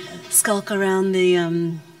around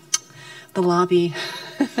the lobby.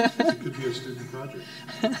 It could be a student project.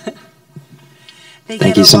 They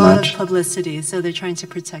Thank get you a so lot much. of publicity, so they're trying to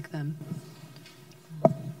protect them.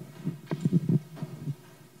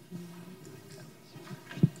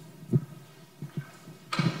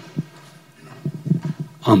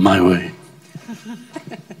 On my way.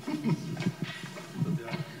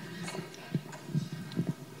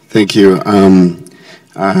 Thank you.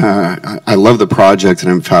 I love the project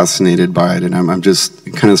and I'm fascinated by it, and I'm just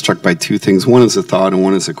kind of struck by two things. One is a thought and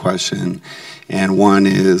one is a question. And one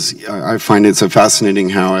is, I find it so fascinating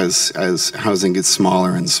how as housing gets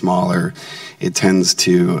smaller and smaller, it tends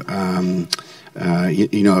to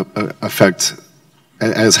affect,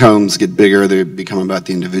 as homes get bigger, they become about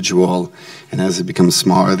the individual, and as it becomes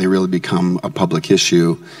smaller, they really become a public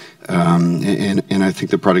issue. And I think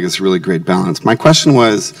the project is a really great balance. My question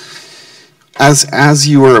was, as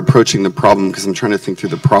you were approaching the problem, because I'm trying to think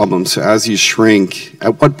through the problem, so as you shrink,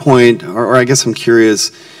 at what point, or I guess I'm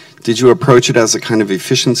curious, did you approach it as a kind of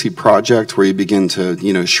efficiency project where you begin to,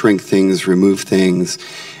 you know, shrink things, remove things?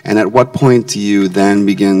 And at what point do you then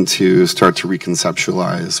begin to start to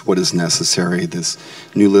reconceptualize what is necessary, this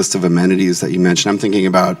new list of amenities that you mentioned? I'm thinking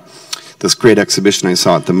about this great exhibition I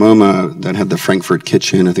saw at the MoMA that had the Frankfurt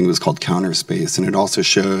kitchen. I think it was called Counterspace, and it also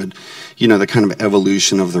showed, you know, the kind of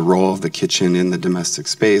evolution of the role of the kitchen in the domestic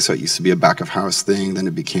space. So it used to be a back of house thing, then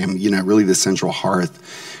it became, you know, really the central hearth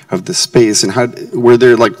of the space. And how were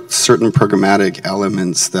there like certain programmatic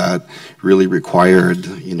elements that really required,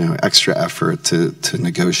 you know, extra effort to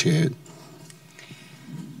negotiate?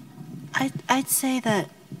 I'd say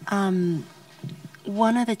that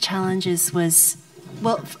one of the challenges was,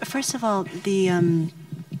 well, first of all, the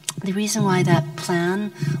reason why that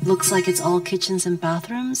plan looks like it's all kitchens and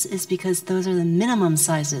bathrooms is because those are the minimum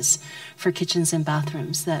sizes for kitchens and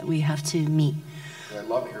bathrooms that we have to meet. I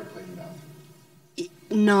love airplane bathrooms.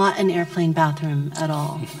 Not an airplane bathroom at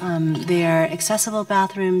all. They are accessible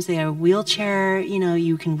bathrooms. They are wheelchair, you know,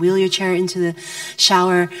 you can wheel your chair into the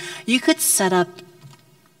shower. You could set up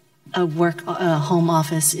a home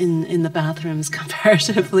office in the bathrooms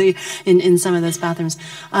comparatively in some of those bathrooms.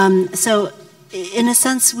 So in a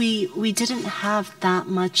sense, we didn't have that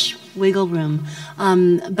much wiggle room.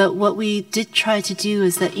 But what we did try to do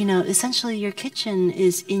is that, you know, essentially your kitchen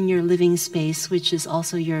is in your living space, which is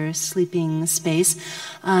also your sleeping space.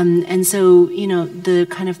 And so, you know, the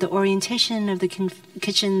kind of the orientation of the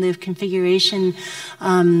kitchen, the configuration,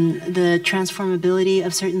 the transformability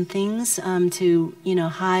of certain things to, you know,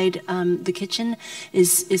 hide the kitchen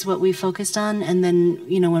is what we focused on. And then,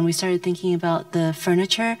 you know, when we started thinking about the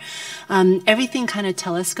furniture, everything kind of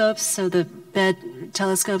telescopes. So the bed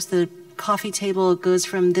telescopes, the coffee table goes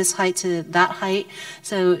from this height to that height.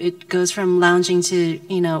 So it goes from lounging to,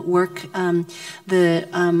 you know, work. The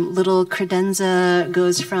little credenza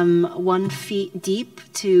goes from 1 feet deep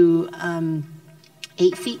to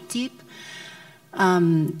 8 feet deep.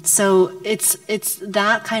 So it's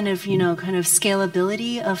that kind of, you know, kind of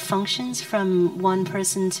scalability of functions from one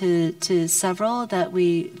person to several that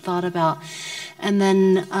we thought about. And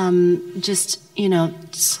then just, you know,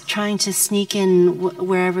 just trying to sneak in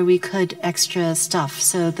wherever we could extra stuff.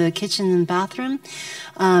 So the kitchen and bathroom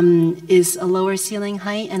is a lower ceiling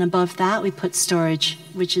height, and above that we put storage,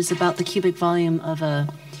 which is about the cubic volume of a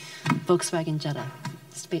Volkswagen Jetta,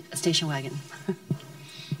 station wagon.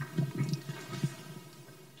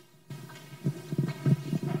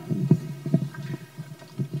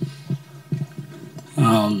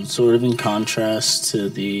 Sort of in contrast to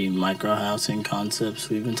the micro-housing concepts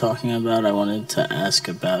we've been talking about, I wanted to ask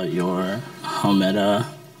about your Hometa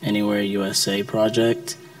Anywhere USA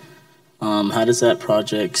project. How does that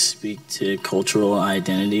project speak to cultural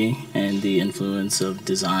identity and the influence of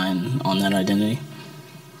design on that identity?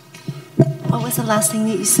 What was the last thing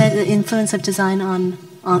that you said, the influence of design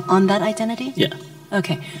on that identity? Yeah.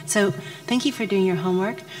 Okay, so thank you for doing your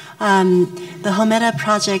homework. The Hometa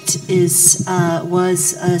project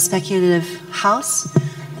was a speculative house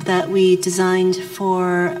that we designed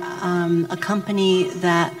for a company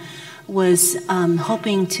that was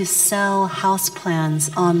hoping to sell house plans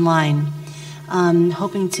online,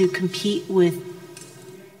 hoping to compete with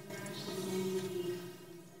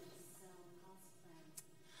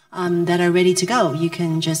that are ready to go. You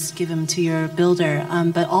can just give them to your builder.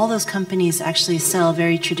 But all those companies actually sell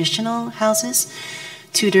very traditional houses,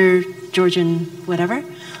 Tudor, Georgian, whatever.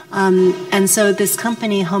 And so this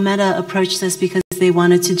company, Hometa, approached us because they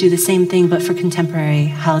wanted to do the same thing but for contemporary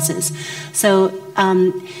houses. So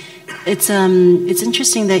it's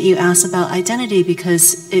interesting that you asked about identity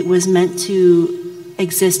because it was meant to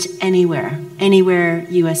exist anywhere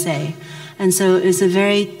USA. And so it's a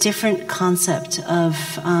very different concept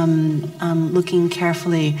of looking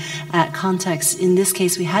carefully at context. In this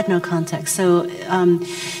case, we had no context. So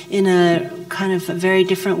in a kind of a very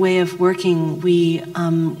different way of working, we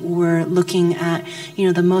were looking at, you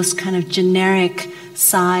know, the most kind of generic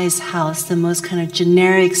size house, the most kind of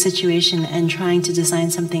generic situation, and trying to design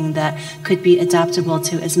something that could be adaptable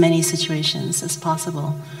to as many situations as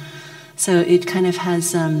possible. So it kind of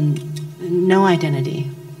has no identity.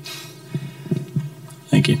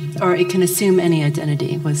 Thank you. Or it can assume any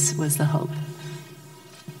identity was the hope.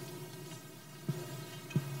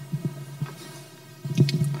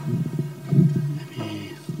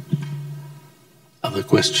 Any other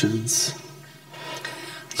questions?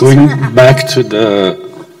 Going back to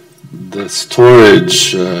the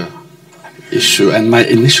storage issue and my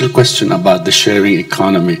initial question about the sharing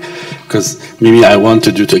economy, because maybe I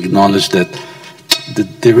wanted you to acknowledge that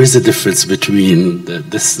there is a difference between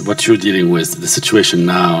what you're dealing with, the situation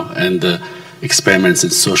now, and the experiments in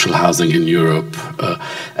social housing in Europe.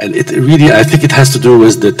 And it really, I think it has to do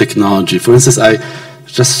with the technology. For instance, I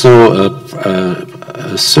just saw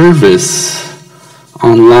a service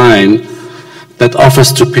online that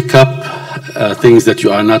offers to pick up things that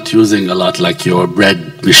you are not using a lot, like your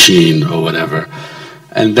bread machine or whatever.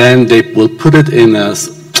 And then they will put it in a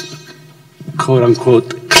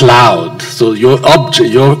quote-unquote cloud. So your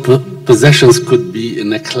possessions could be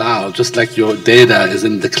in a cloud, just like your data is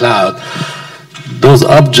in the cloud. Those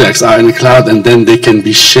objects are in the cloud, and then they can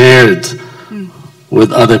be shared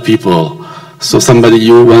with other people. So somebody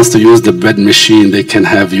who wants to use the bread machine, they can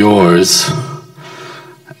have yours.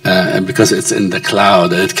 And because it's in the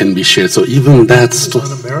cloud, it can be shared. So even that's... It's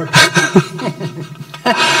un-American.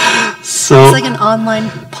 So it's like an online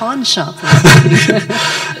pawn shop.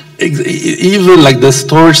 Even like the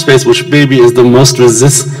storage space, which maybe is the most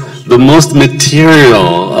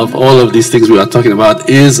material of all of these things we are talking about,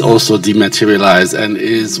 is also dematerialized and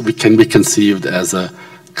can be conceived as a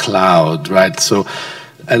cloud, right? So,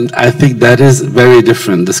 and I think that is very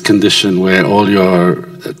different, this condition where all your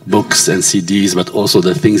books and CDs, but also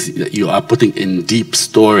the things that you are putting in deep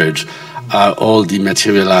storage are all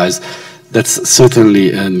dematerialized. That's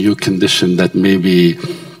certainly a new condition that maybe,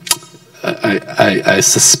 I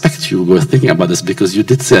suspect you were thinking about this, because you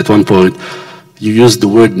did say at one point, you used the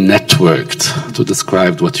word networked to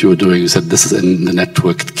describe what you were doing. You said this is in the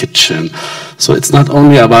networked kitchen. So it's not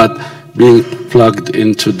only about being plugged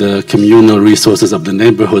into the communal resources of the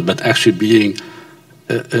neighborhood, but actually being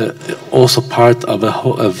also part of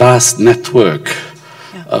a vast network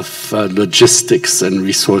of logistics and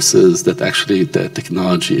resources that actually the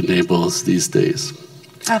technology enables these days.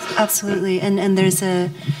 Absolutely, and there's I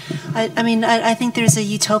think there's a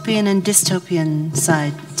utopian and dystopian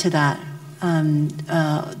side to that.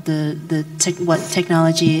 What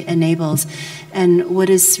technology enables, and what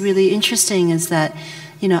is really interesting is that,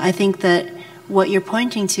 I think that what you're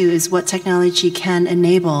pointing to is what technology can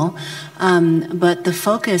enable, but the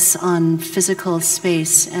focus on physical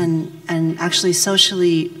space and actually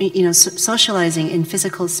socializing in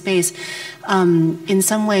physical space, in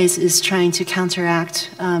some ways is trying to counteract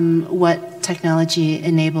what technology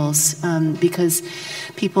enables, because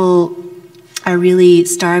people are really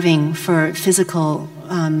starving for physical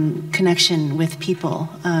connection with people.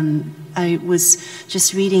 I was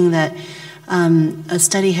just reading that a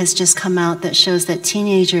study has just come out that shows that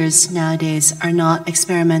teenagers nowadays are not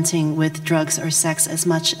experimenting with drugs or sex as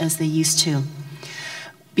much as they used to,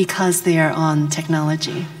 because they are on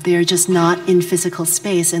technology. They are just not in physical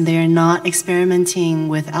space, and they are not experimenting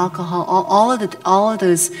with alcohol. All of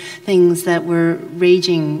those things that were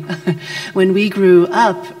raging when we grew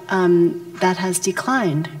up, that has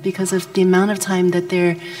declined because of the amount of time that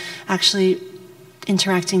they're actually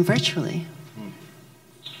interacting virtually,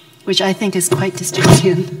 which I think is quite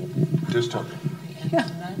dystopian. Dystopian. Yeah.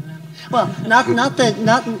 Well, I'm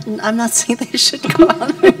not saying they should go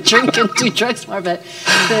out and drink and do drugs more, but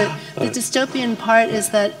the dystopian part is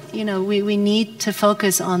that, we need to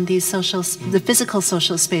focus on the physical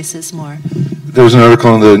social spaces more. There was an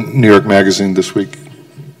article in the New York Magazine this week.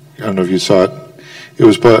 I don't know if you saw it. It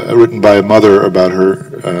was written by a mother about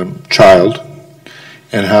her child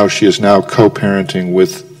and how she is now co-parenting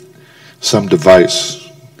with some device.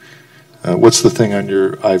 What's the thing on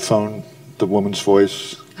your iPhone? The woman's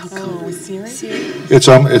voice? Siri?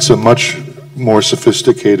 It's a much more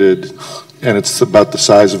sophisticated, and it's about the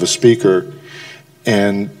size of a speaker,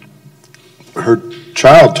 and her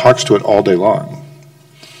child talks to it all day long,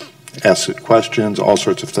 asks it questions, all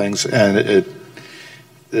sorts of things, and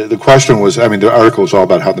the question was, the article was all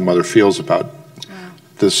about how the mother feels about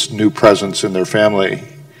this new presence in their family,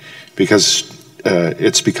 because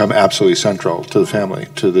it's become absolutely central to the family,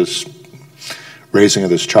 to this raising of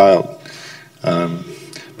this child.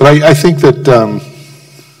 But I think that,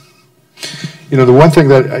 the one thing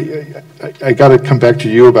that I got to come back to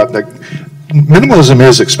you about, that minimalism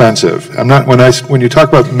is expensive. When you talk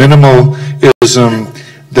about minimalism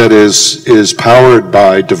that is powered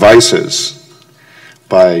by devices,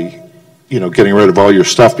 by getting rid of all your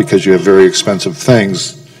stuff because you have very expensive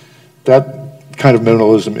things, that kind of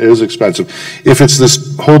minimalism is expensive. If it's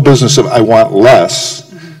this whole business of I want less,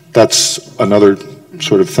 that's another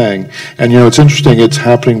sort of thing. And it's interesting, it's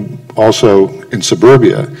happening also in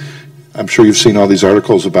suburbia. I'm sure you've seen all these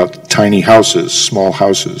articles about tiny houses, small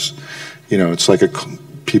houses. It's like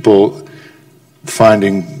people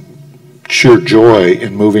finding sheer joy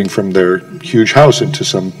in moving from their huge house into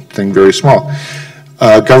something very small.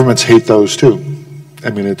 Governments hate those too.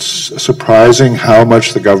 It's surprising how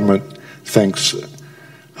much the government thinks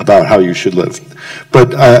about how you should live.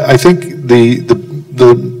 But I think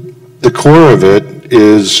the core of it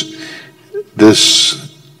is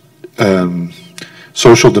this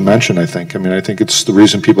social dimension, I think. I think it's the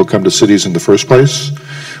reason people come to cities in the first place,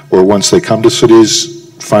 or once they come to cities,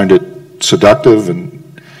 find it seductive and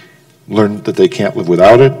learn that they can't live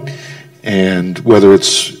without it, and whether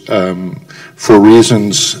it's for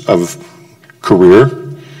reasons of career,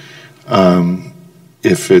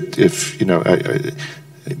 if you know,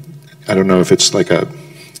 I don't know if it's like a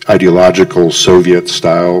ideological Soviet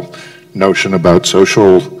style notion about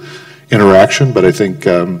social interaction, but I think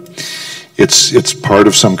it's part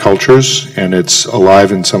of some cultures and it's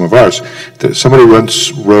alive in some of ours. Somebody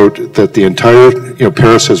once wrote that the entire, you know,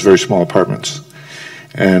 Paris has very small apartments,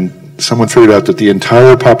 and someone figured out that the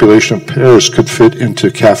entire population of Paris could fit into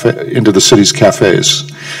the city's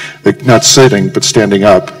cafes, like not sitting but standing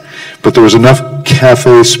up, but there was enough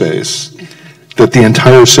cafe space that the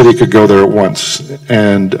entire city could go there at once.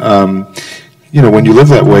 And you know, when you live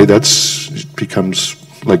that way, it becomes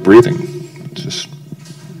like breathing. Just.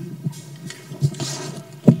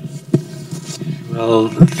 Well,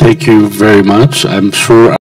 thank you very much. I'm sure